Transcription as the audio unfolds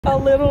A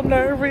little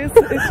nervous.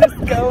 It's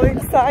just going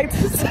side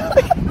to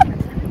side.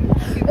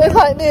 It's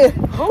like this.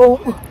 Oh,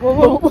 oh,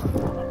 oh. 1,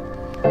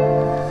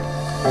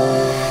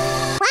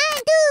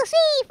 2, 3,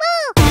 4.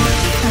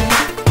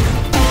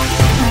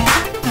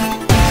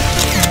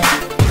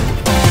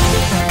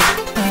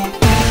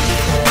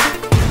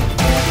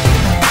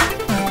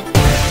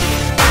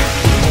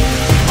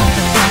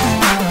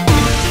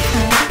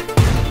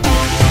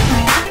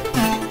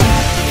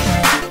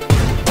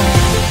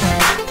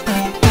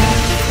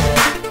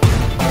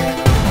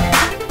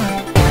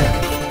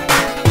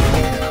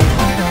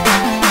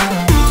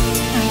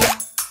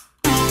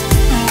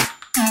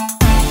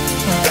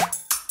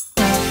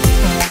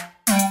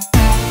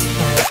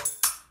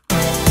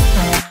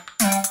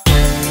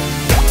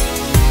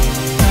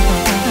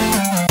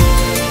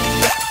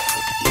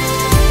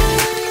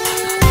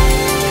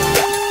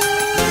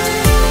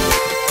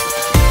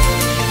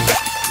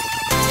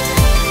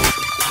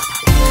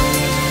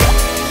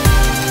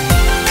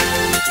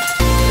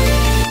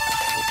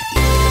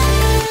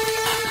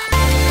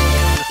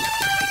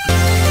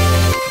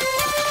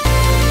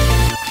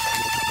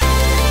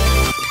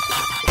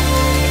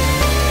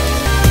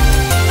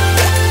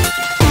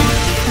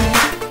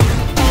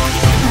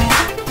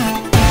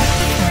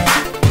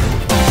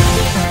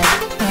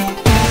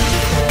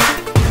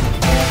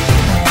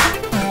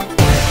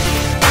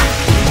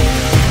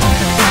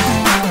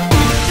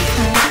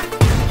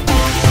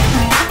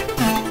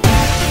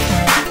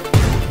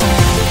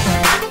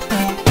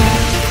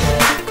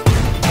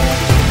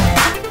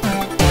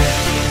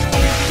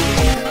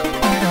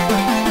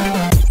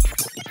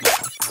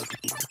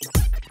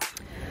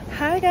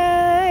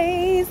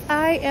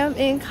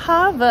 In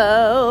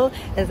Cabo,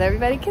 as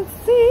everybody can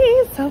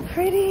see. So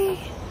pretty,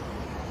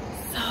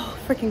 so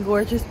freaking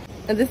gorgeous.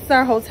 And this is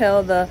our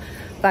hotel, the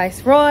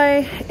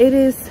Viceroy. It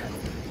is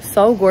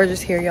so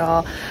gorgeous here,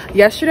 y'all.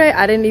 Yesterday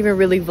I didn't even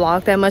really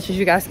vlog that much, as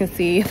you guys can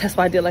see. That's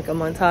why I did like a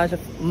montage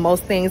of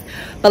most things,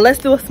 but let's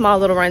do a small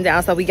little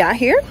rundown. So we got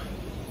here,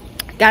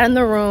 got in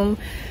the room,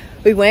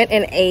 we went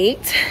and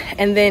ate,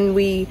 and then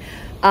we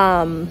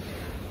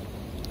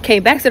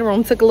came back to the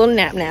room, took a little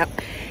nap,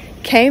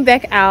 came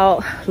back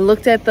out,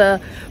 looked at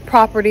the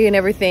property and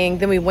everything.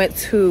 Then we went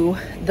to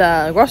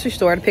the grocery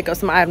store to pick up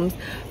some items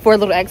for a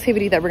little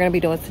activity that we're going to be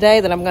doing today,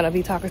 that I'm going to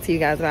be talking to you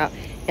guys about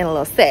in a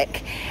little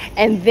sec.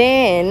 And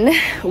then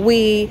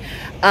we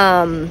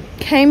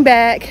came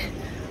back,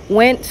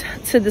 went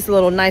to this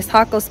little nice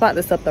taco spot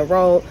that's up the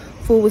road.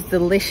 Food was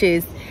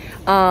delicious.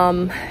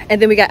 And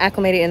then we got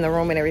acclimated in the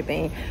room and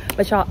everything.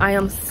 But y'all, I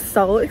am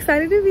so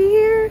excited to be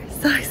here,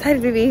 so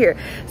excited to be here.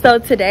 So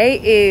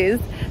today is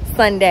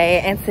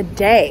Sunday, and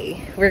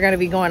today we're gonna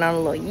be going on a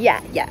little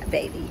yacht,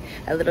 baby,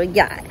 a little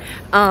yacht.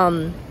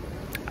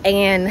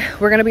 And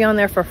we're gonna be on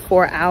there for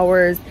 4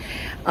 hours.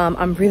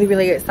 I'm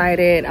really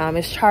excited.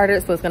 It's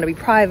chartered, so it's gonna be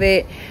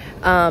private.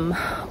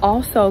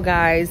 Also,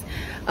 guys,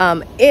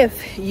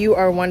 if you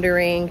are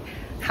wondering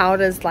how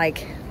does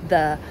like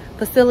the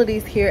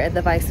facilities here at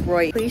the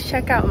Viceroy, please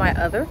check out my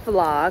other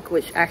vlog,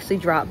 which actually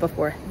dropped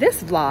before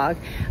this vlog,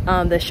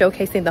 the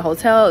showcasing the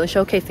hotel and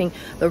showcasing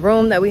the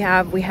room that we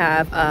have. We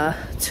have a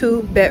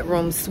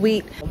 2-bedroom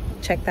suite.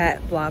 Check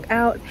that vlog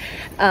out.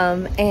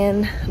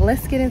 And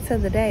let's get into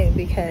the day,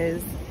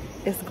 because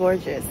it's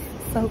gorgeous,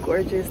 so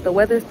gorgeous. The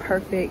weather's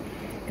perfect,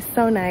 it's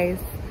so nice.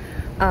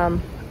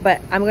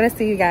 But I'm gonna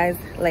see you guys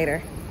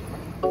later.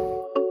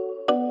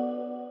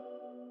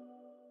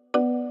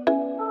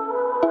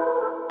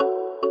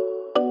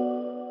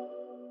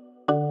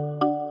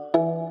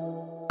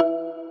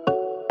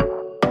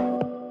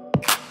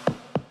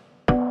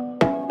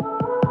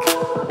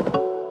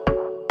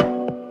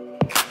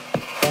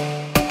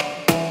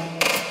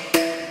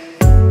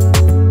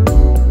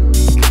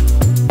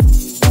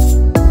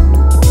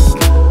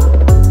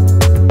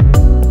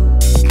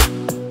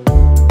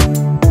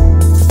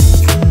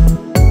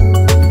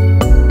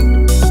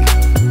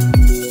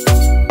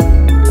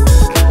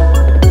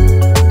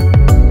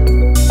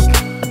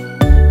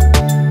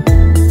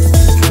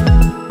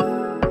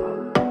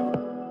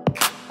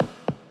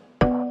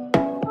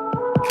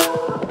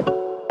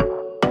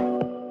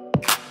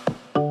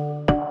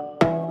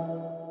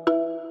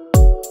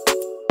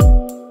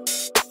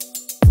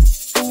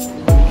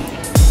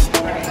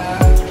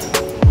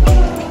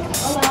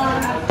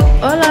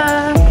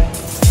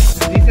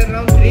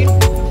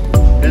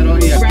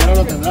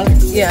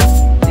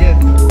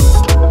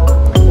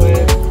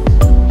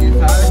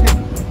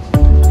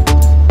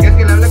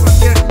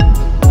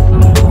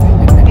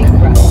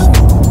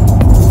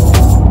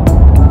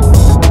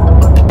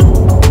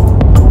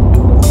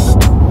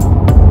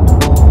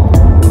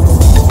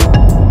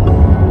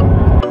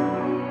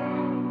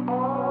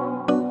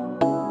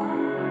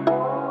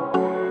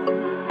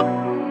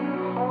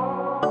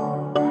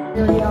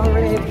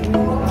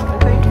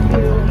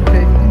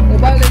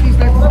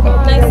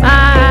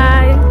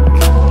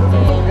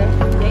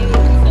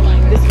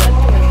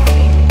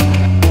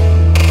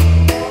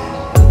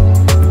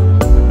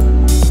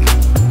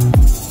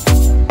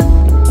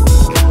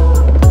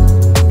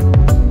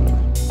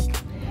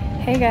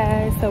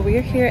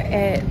 here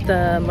at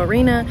the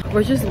marina.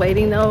 We're just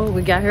waiting though.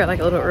 We got here like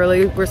a little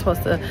early. We're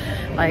supposed to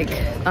like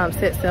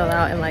set sail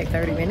out in like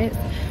 30 minutes.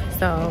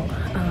 So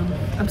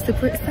I'm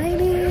super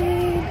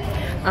excited.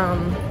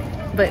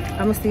 But I'm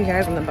gonna see you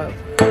guys on the boat.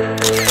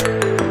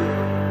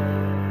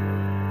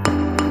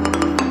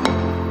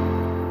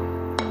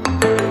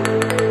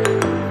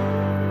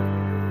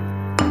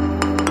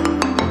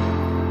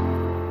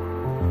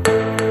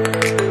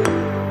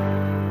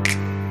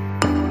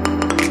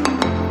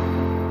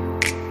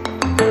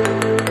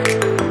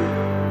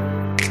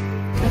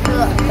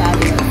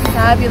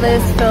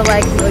 Fabulous, feel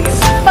like million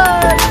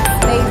bucks,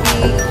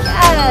 baby.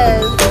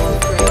 Yes, this is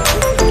great.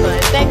 This is fun.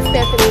 Thanks,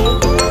 Stephanie.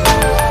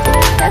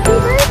 Happy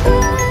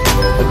birthday.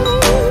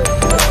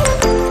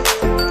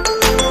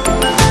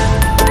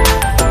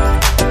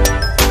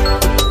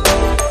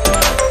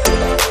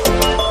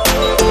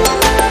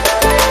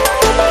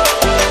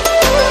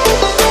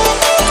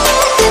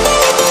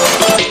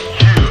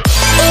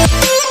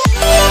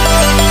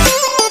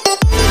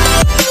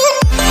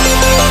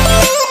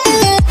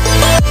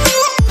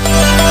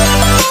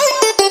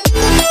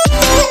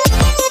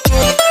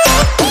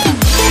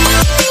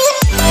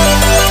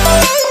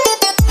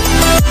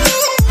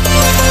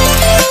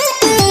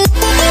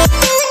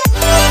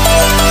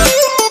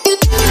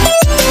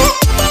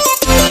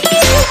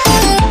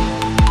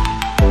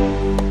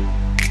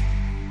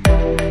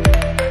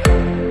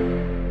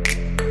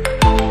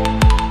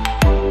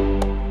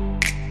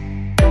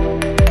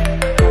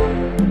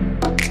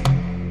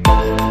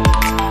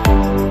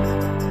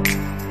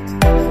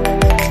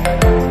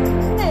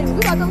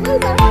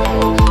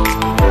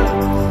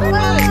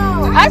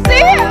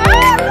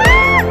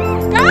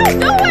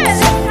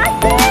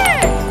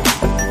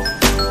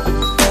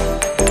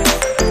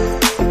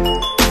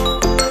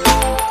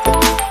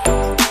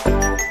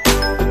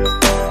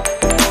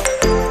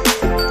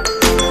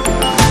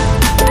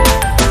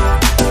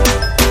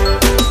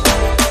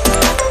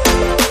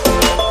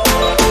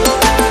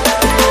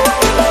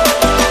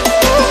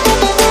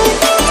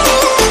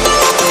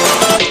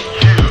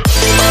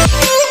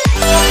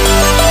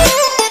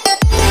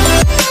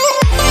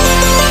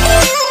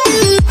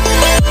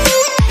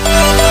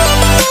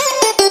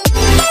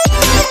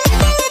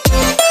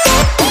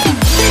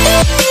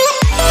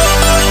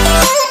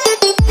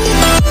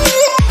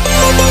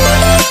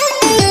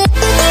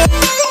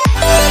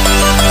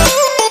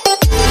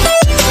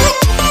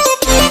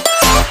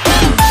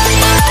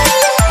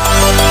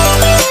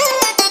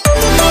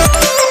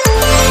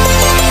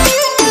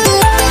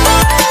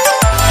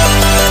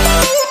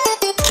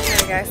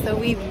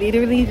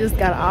 Literally just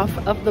got off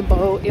of the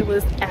boat. It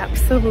was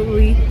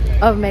absolutely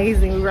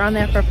amazing. We were on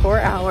there for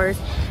 4 hours.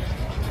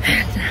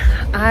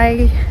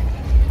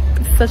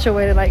 Such a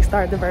way to like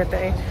start the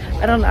birthday.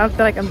 I don't know, I feel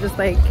like I'm just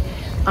like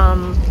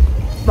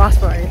lost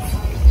for words.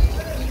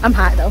 I'm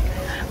high though.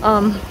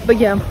 But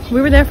yeah,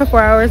 we were there for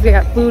 4 hours. We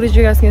got food, as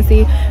you guys can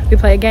see. We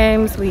played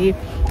games, we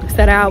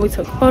set out, we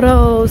took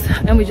photos,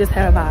 and we just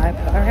had a vibe.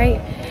 All right,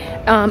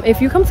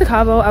 if you come to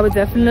Cabo, I would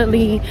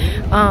definitely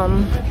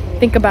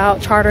think about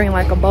chartering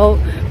like a boat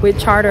with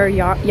charter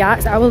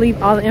yachts. I will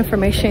leave all the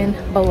information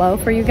below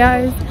for you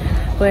guys,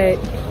 but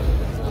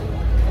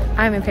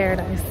I'm in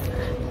paradise,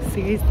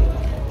 seriously.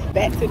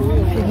 Back to the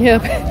real.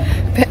 Yep,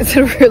 back to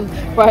the real,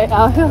 right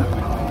out here.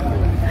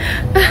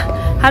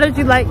 How did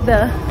you like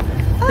the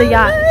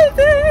yacht?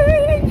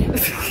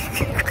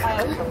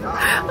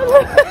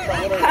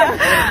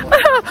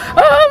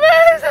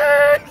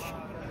 Amazing.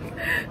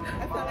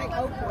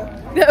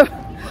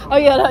 Oh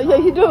yeah,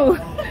 you do,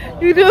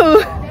 you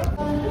do.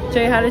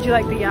 Jay, how did you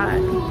like the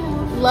yacht?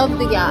 Love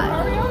the yacht.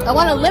 I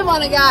want to live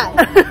on a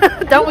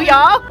yacht. Don't we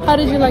all? How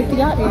did you like the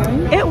yacht,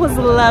 Erin? It was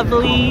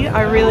lovely.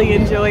 I really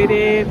enjoyed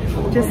it.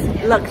 Just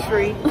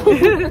luxury.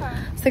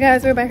 So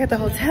guys, we're back at the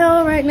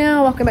hotel right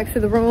now. Walking back to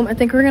the room. I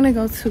think we're gonna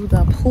go to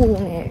the pool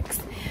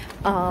next.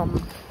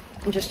 And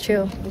just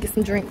chill and get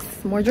some drinks.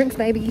 More drinks,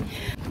 baby.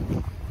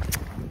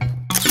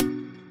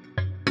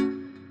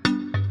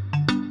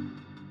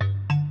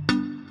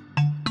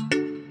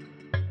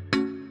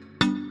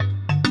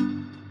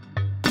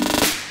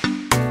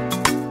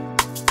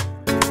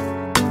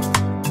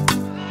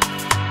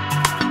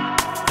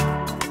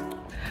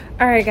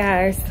 All right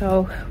guys,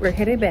 so we're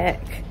headed back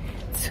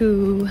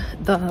to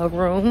the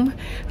room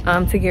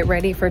to get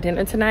ready for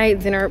dinner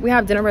tonight. We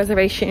have dinner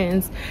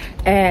reservations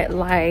at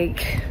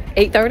like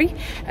 8:30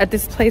 at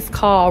this place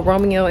called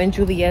Romeo and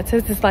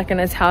Julieta. It's like an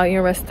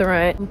Italian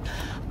restaurant.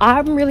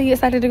 I'm really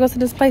excited to go to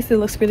this place. It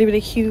looks really,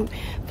 really cute.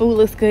 Food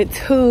looks good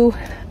too.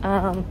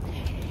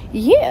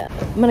 Yeah,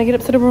 I'm gonna get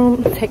up to the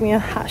room, take me a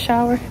hot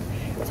shower.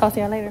 Talk to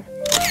y'all later.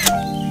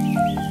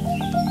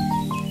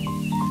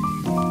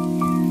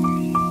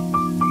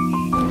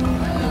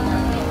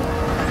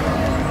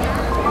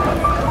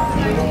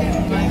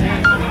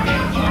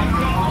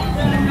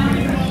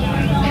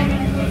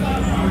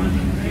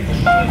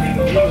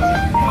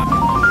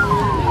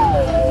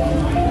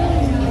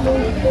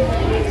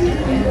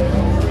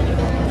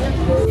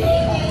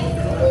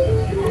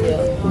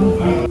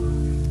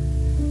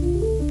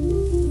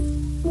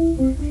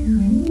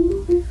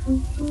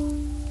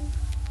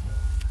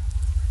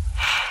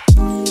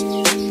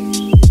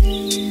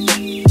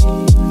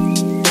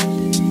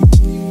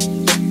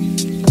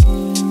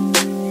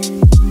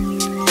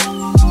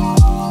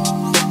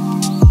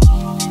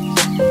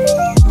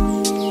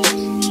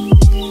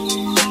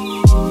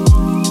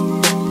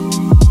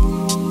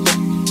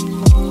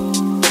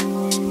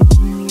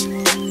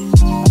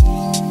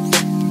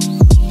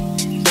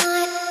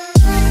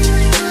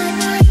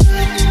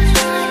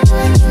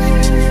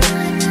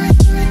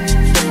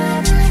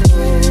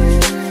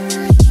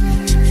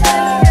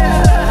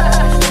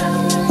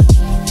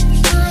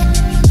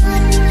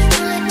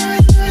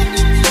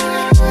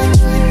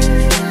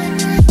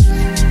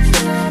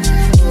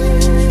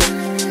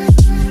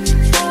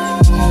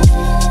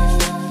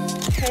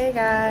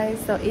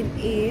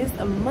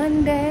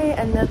 Monday,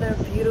 another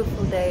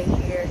beautiful day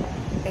here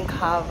in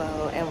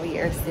Cabo, and we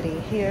are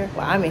sitting here.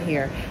 Well, I'm in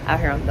here, out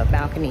here on the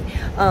balcony.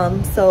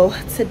 So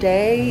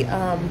today,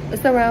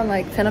 it's around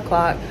like 10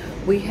 o'clock.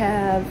 We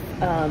have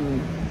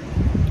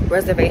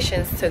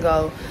reservations to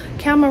go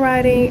camel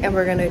riding, and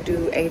we're gonna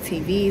do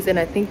ATVs, and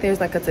I think there's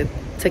like a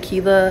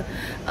tequila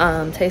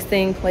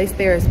tasting place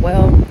there as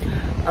well.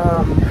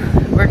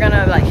 We're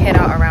gonna like head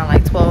out around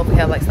like 12. We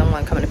have like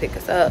someone coming to pick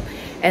us up,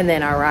 and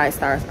then our ride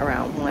starts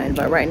around 1.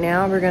 But right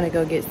now we're gonna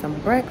go get some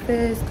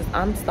breakfast because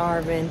I'm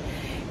starving.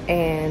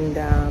 And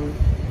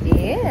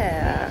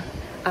yeah,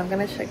 I'm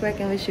gonna check back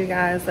in with you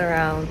guys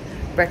around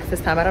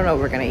breakfast time. I don't know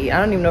what we're gonna eat. I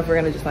don't even know if we're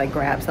gonna just like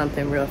grab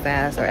something real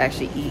fast or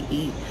actually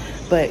eat,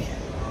 but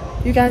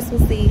you guys will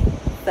see.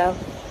 So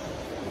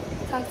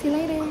talk to you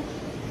later.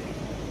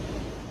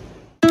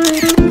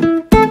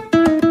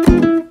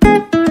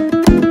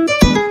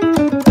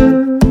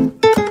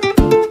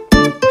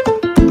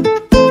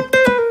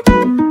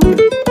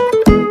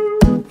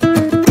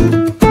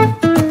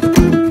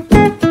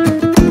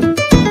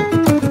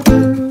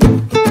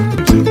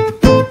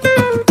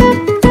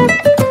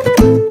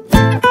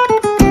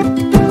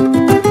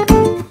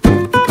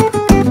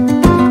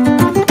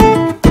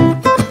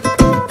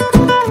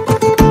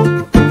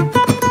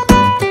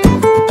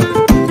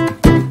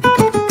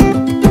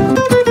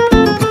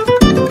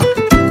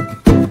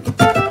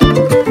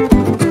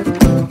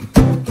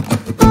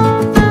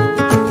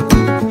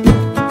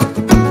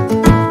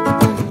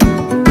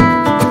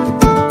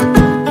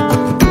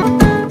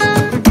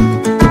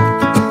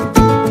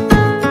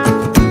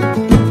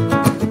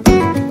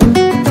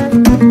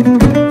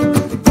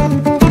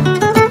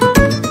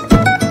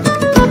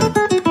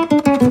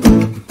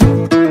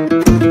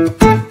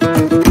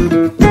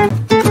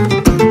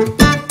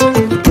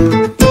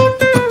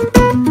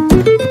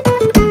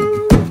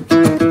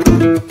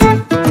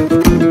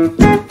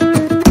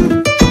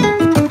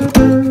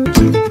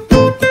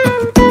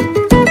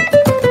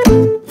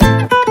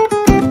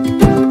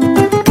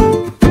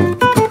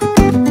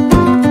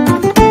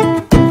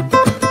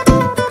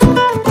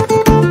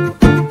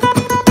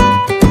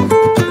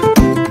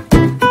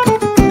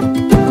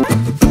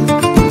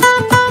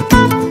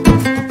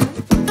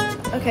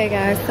 Okay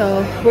guys,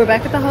 so we're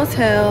back at the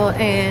hotel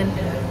and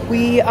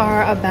we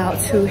are about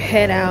to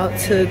head out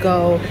to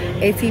go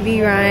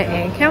ATV ride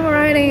and camel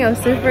riding. I'm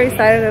super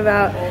excited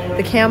about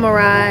the camel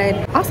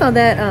ride. Also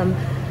that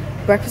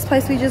breakfast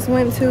place we just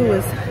went to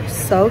was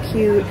so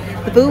cute.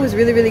 The food was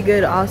really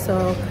good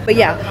also. But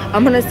yeah,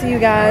 I'm gonna see you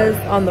guys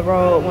on the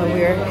road when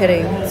we're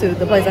heading to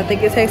the place. I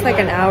think it takes like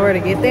an hour to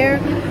get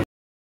there.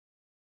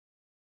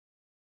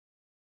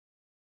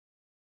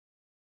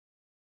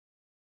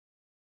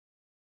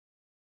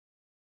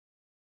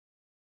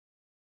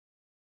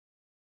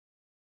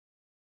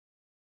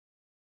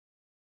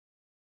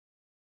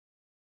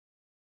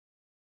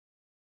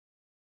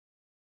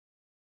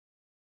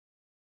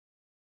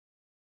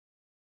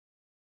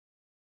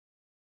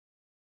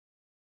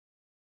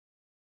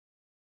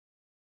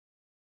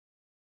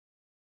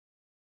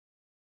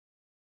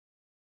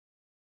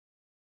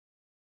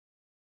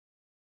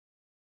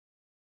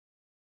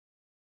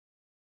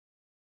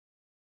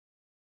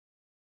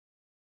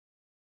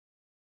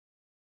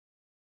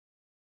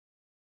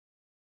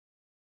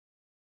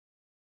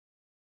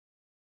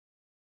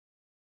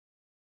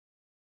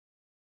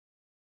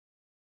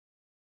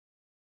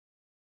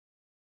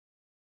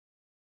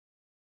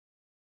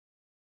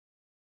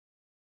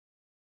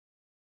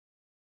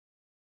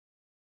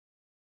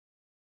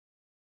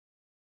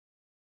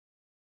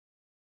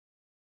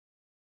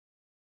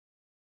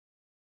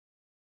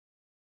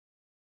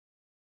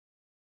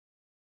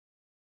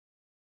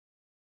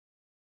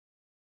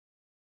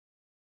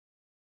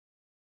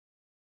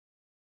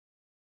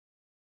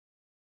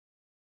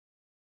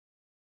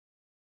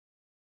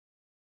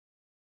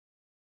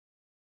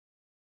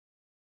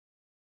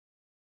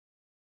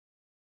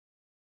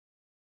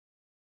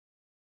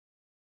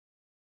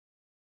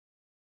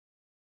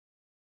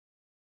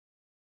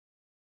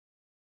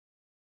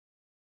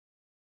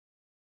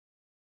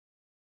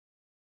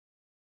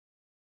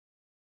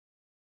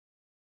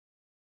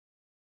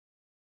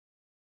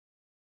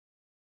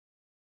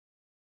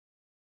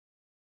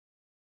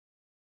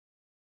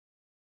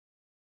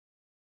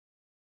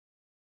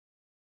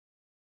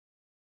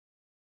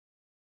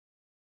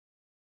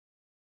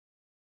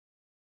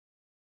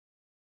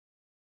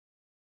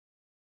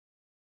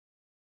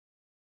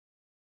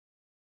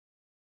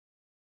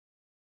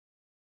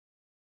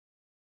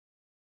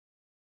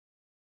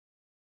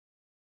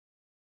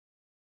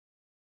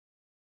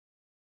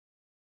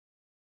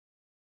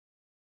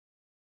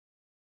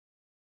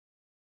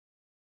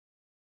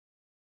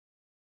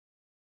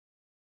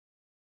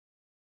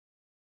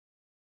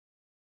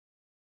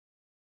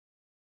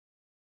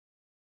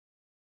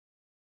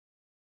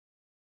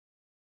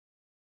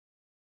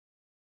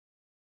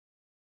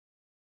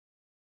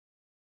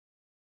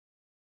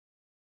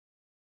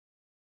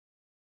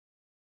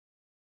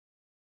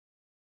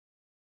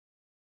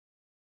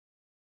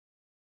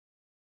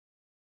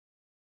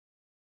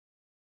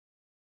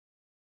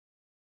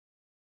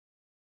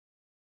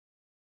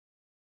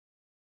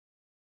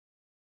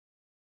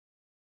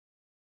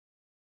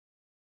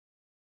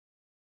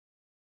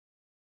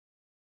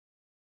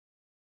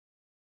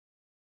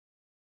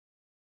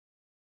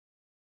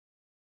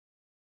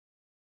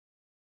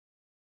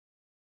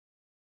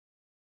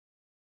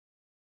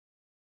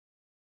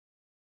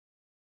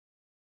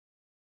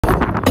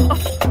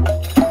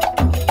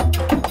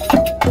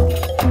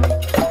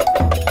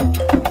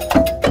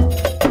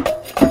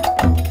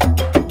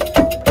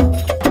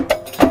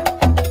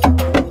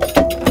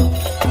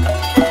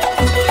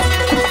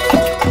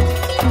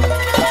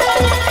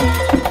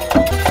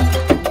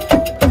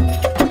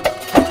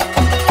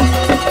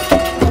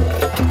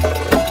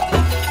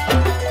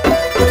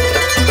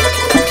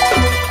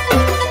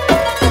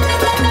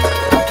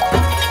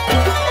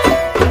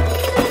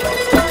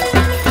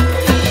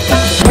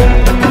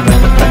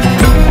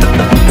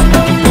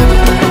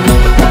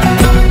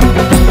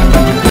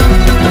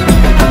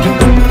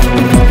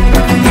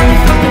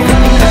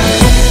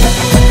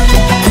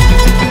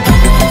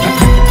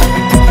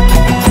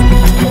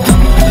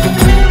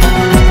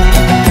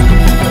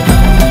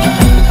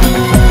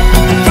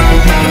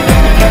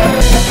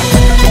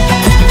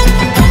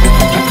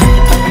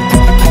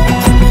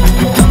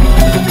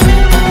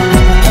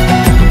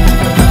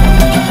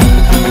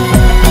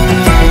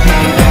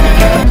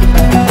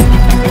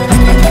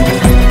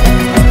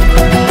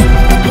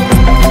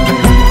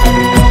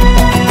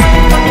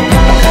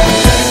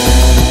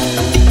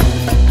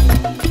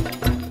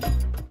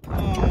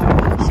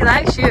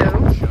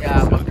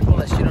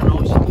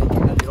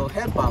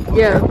 pop.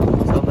 Okay? Yeah.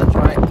 So that's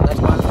right. That's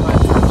why I'm trying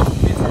to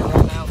get here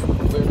right now.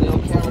 We're a little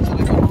camera to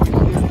the go.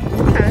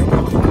 Okay. I'm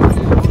gonna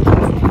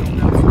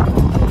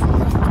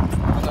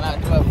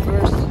do a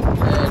first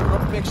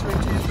group picture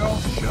into you, girl.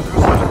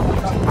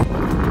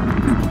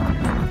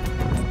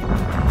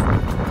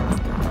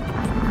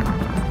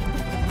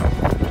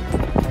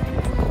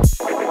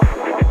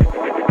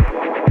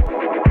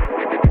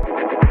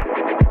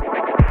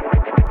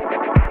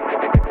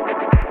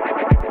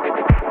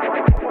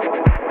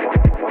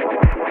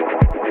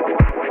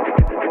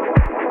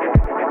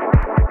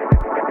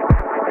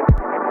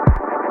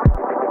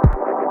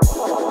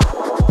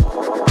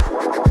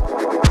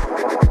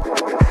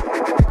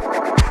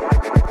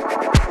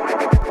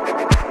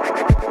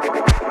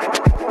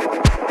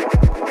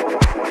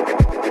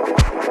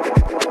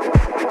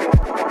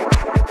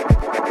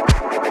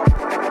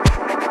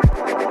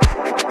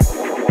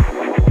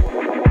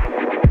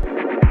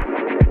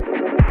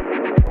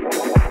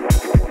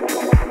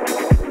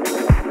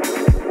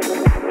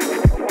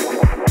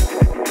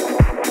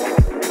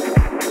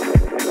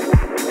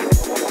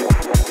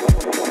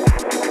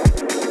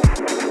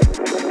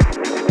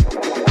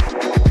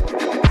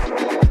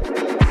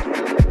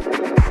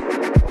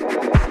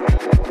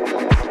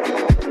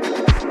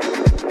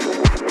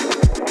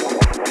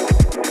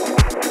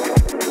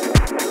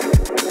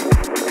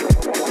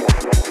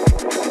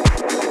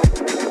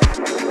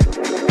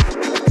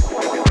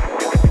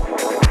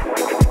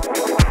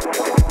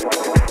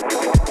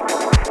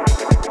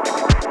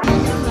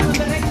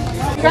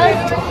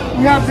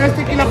 We have this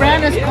tequila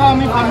brand, it's called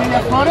Mi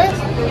Familia Flores.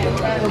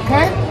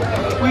 Okay?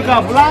 We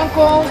got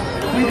Blanco,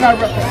 we got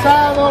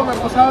Reposado.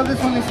 Reposado,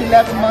 this one is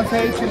 11 months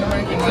age in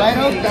American White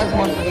Oak. That's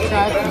one for the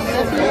trash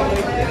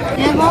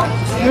Viejo,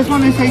 this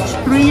one is aged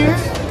 3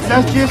 years.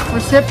 That's just for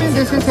sipping.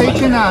 This is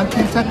aged in a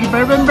Kentucky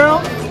bourbon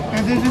barrel.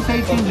 And this is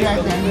aged in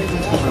Jack Daniels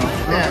whiskey barrel.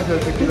 Yeah.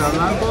 Tequila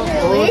Blanco.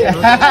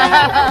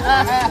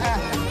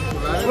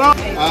 Well,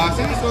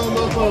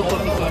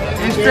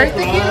 and straight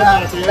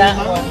tequila? That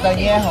one, the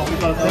añejo.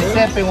 The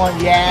sipping one,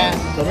 yeah.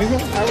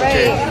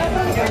 Alright.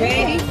 You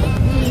ready?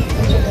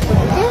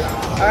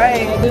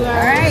 Alright.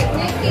 Alright.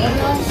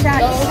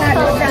 Shot.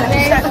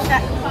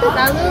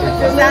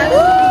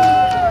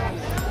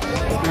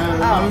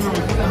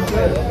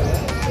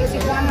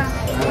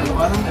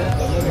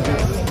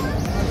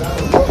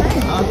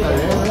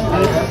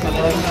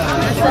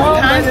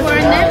 Time for a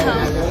neto.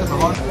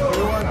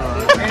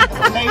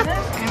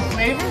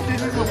 This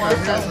is the one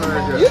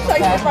that's You thought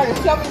you were trying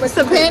to tell me It's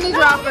the panty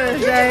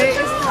droppers, Jay.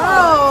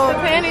 Oh, the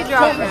panty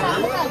droppers.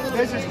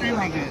 This is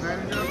extremely good.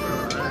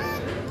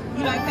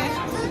 You like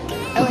passion?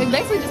 Oh, it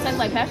basically just tastes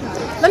like passion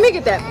fruit. Let me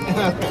get that.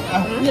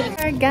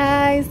 Alright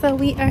guys, so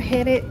we are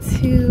headed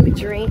to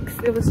drinks.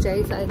 It was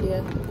Jay's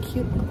idea.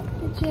 Cute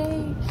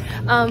Jay.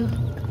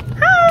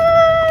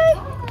 Hi!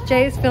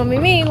 Jay's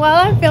filming me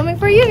while I'm filming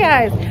for you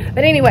guys.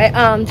 But anyway,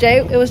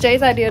 it was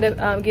Jay's idea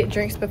to get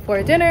drinks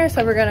before dinner.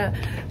 So we're gonna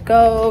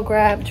go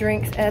grab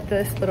drinks at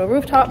this little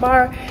rooftop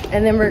bar,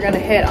 and then we're gonna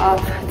head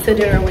off to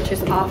dinner, which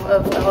is off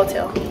of the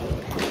hotel.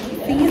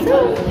 See you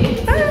soon.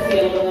 Bye.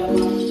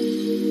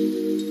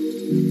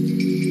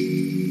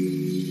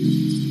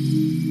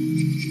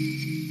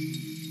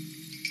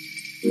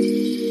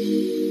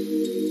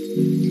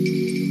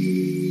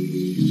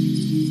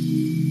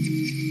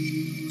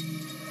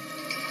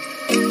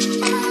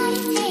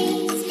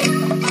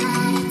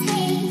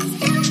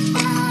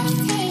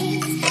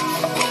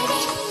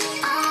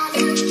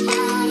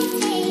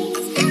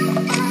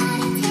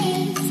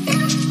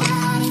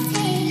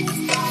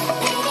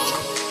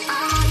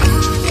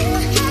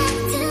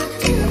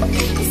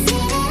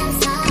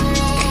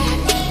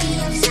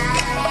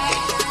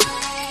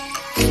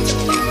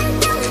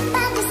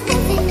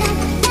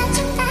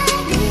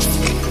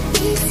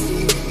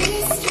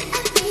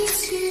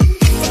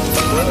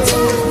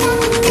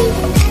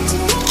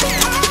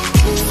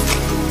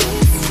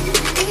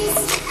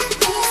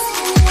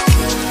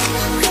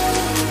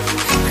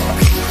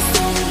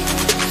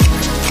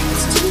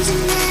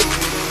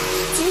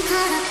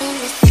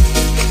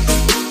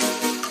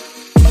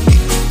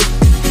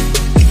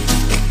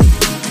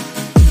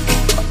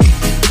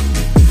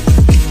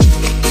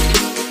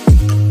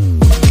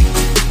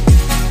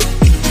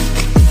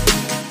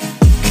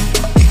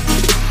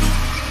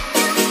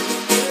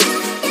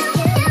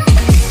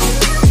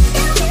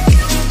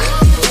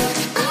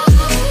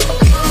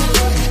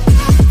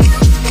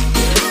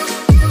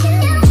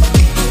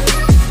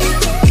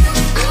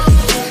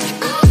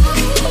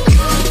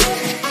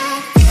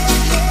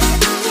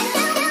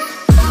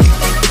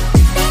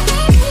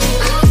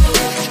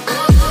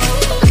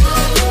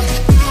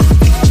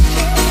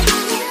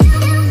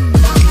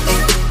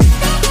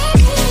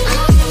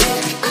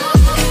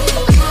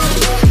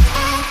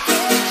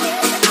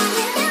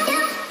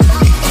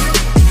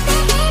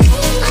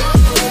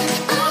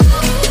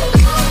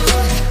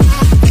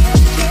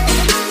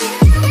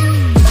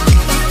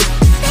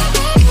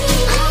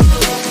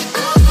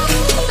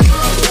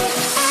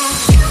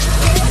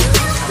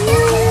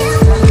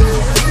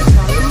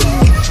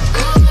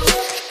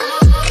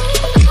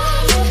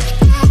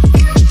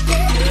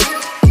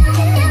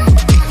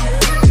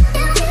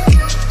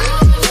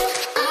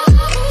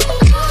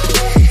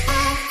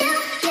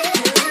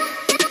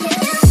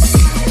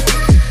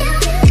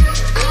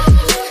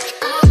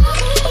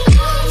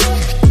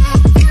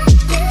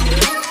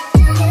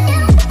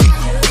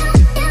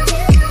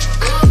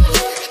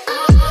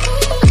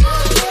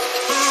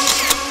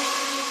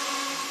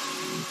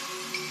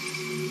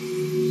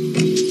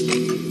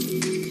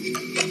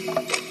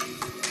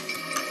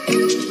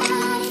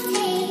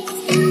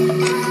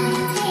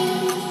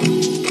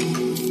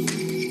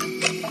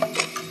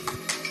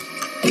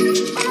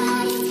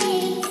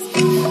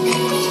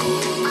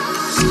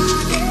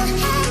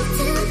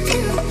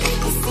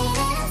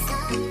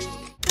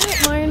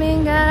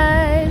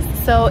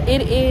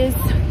 it is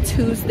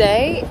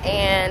Tuesday,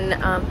 and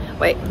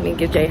wait, let me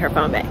give Jay her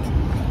phone back.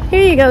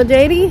 Here you go,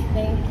 JD.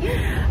 Thank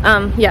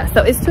you. Yeah,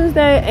 so it's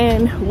Tuesday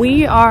and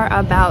we are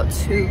about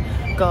to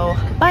go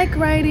bike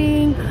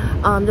riding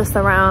just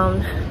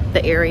around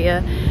the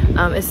area.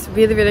 It's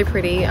really, really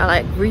pretty.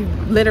 We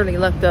literally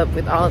looked up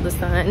with all the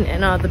sun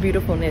and all the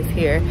beautifulness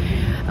here.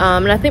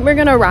 And I think we're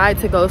gonna ride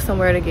to go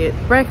somewhere to get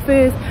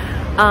breakfast.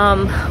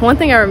 One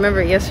thing I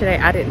remember yesterday,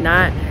 I did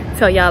not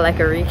tell y'all like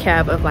a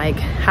recap of like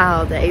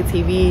how the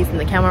ATVs and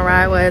the camel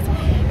ride was.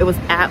 It was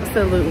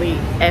absolutely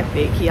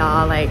epic,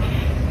 y'all. Like,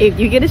 if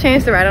you get a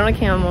chance to ride on a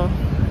camel,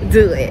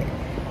 do it.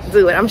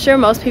 I'm sure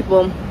most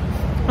people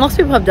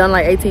have done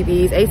like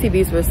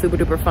ATVs were super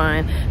duper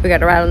fun. We got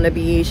to ride on the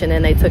beach, and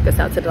then they took us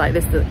out to like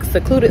this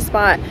secluded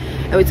spot,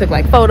 and we took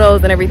like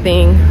photos and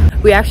everything.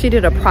 We actually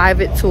did a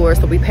private tour,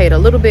 so we paid a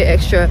little bit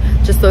extra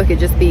just so it could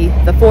just be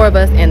the 4 of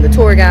us and the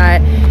tour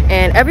guide,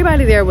 and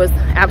everybody there was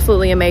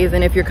absolutely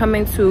amazing. If you're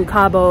coming to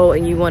Cabo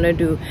and you want to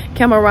do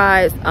camel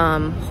rides,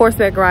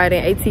 horseback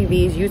riding,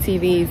 ATVs,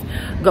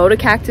 UTVs, go to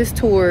Cactus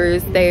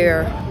Tours.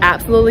 They're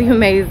absolutely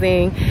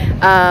amazing,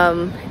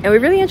 and we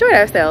really enjoyed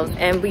ourselves.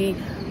 And we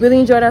really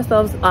enjoyed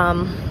ourselves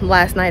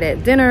last night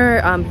at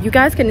dinner. You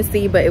guys couldn't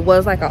see, but it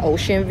was like an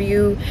ocean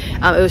view.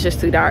 It was just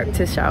too dark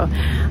to show.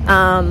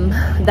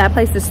 That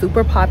place is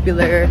super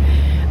popular.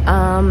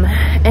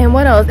 And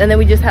what else? And then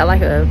we just had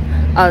like a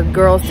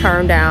girls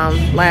turn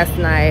down last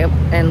night,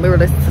 and we were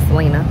listening to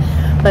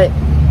Selena. But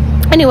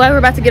anyway, we're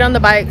about to get on the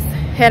bikes,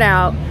 head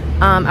out.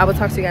 I will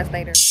talk to you guys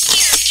later.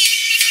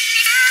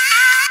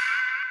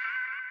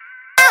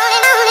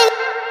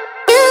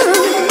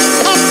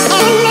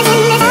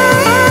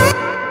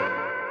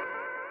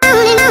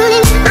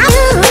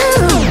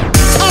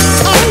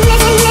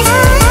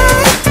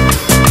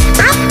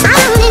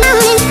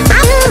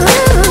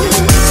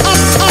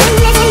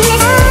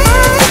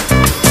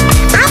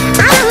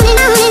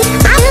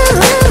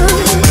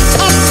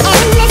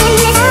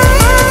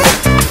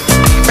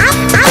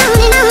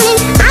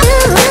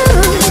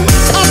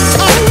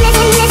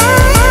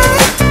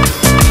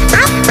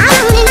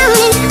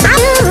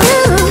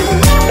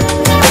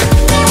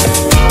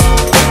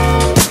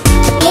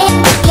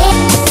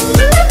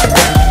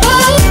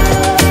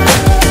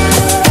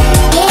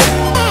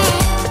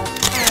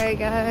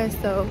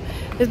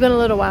 It's been a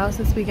little while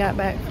since we got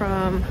back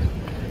from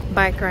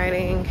bike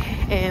riding,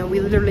 and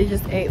we literally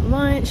just ate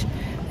lunch,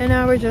 and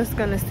now we're just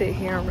gonna sit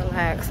here and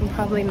relax. I'm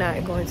probably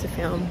not going to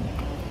film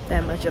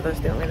that much of us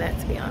doing that,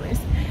 to be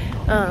honest.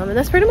 And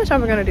that's pretty much all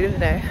we're gonna do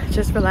today,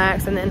 just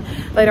relax. And then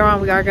later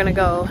on we are gonna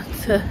go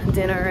to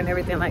dinner and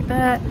everything like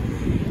that,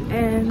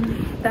 and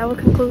that will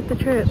conclude the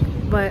trip.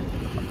 But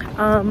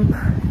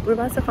we're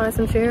about to find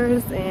some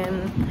chairs,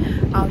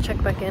 and I'll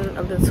check back in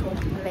a little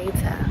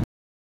later.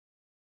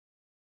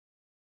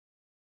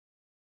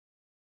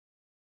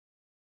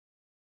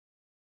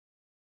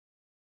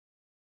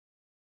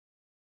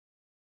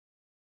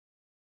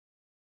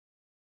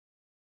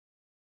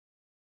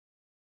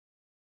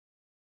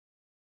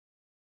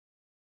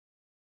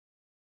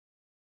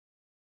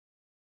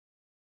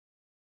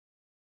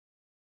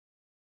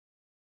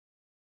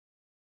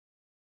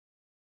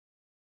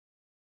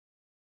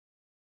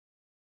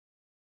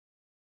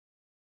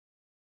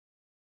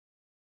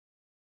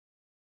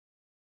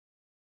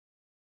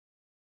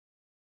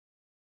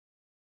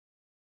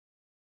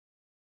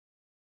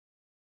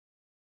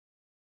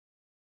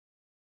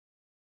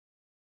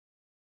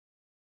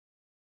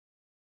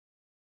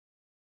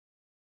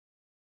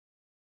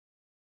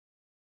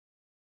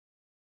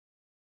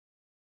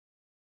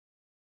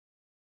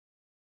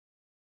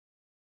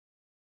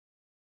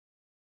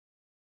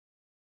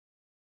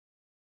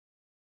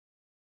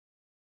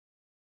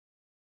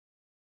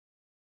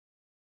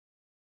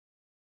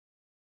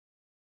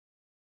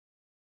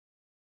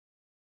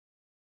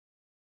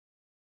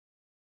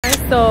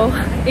 So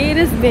it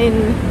has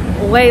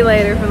been way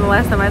later from the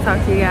last time I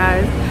talked to you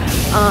guys.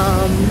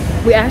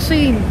 We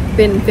actually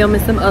been filming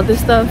some other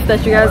stuff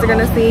that you guys are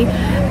gonna see,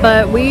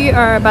 but we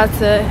are about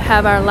to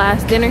have our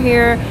last dinner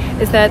here.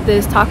 It's at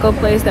this taco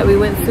place that we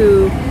went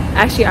to,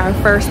 actually our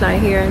first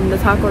night here, and the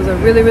tacos are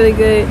really, really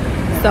good.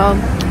 So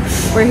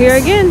we're here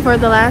again for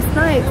the last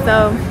night.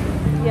 So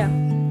yeah.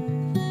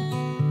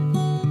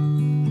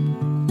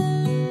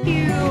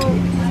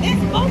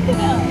 It's both of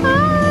them.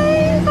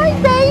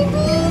 Hi baby.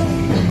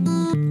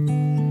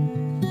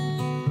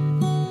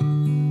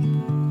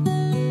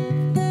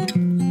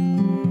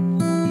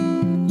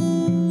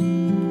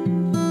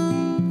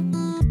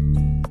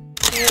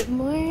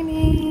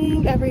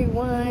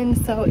 Everyone,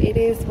 so it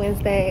is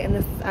Wednesday and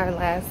this is our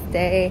last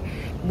day.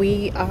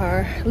 We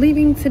are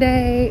leaving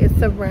today.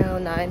 It's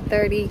around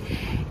 9:30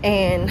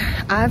 and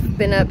I've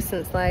been up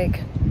since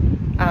like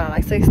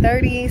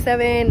 6:30,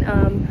 7.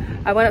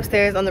 I went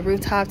upstairs on the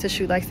rooftop to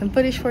shoot like some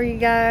footage for you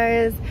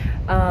guys,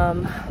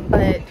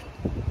 but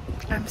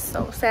I'm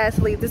so sad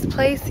to leave this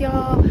place,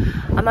 y'all.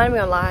 I'm not even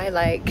gonna lie,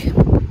 like,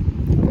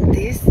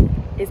 this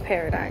is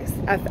paradise.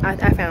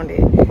 I found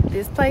it.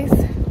 This place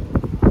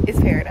is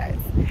paradise.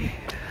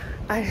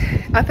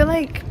 I feel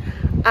like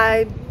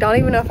I don't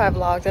even know if I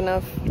vlogged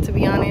enough, to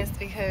be honest,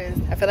 because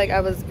I feel like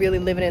I was really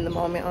living in the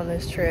moment on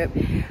this trip.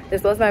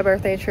 This was my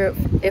birthday trip,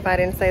 if I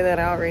didn't say that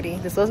already.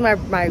 This was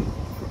my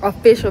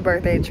official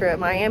birthday trip.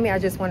 Miami, I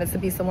just wanted to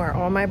be somewhere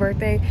on my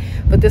birthday,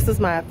 but this is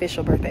my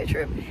official birthday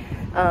trip.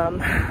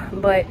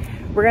 But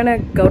we're gonna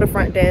go to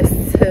front desk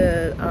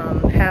to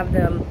have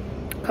them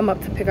come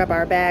up to pick up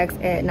our bags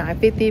at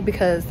 9:50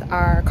 because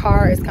our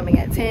car is coming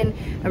at 10,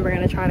 and we're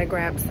gonna try to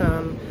grab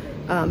some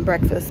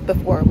breakfast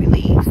before we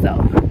leave. So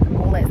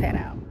let's head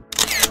out.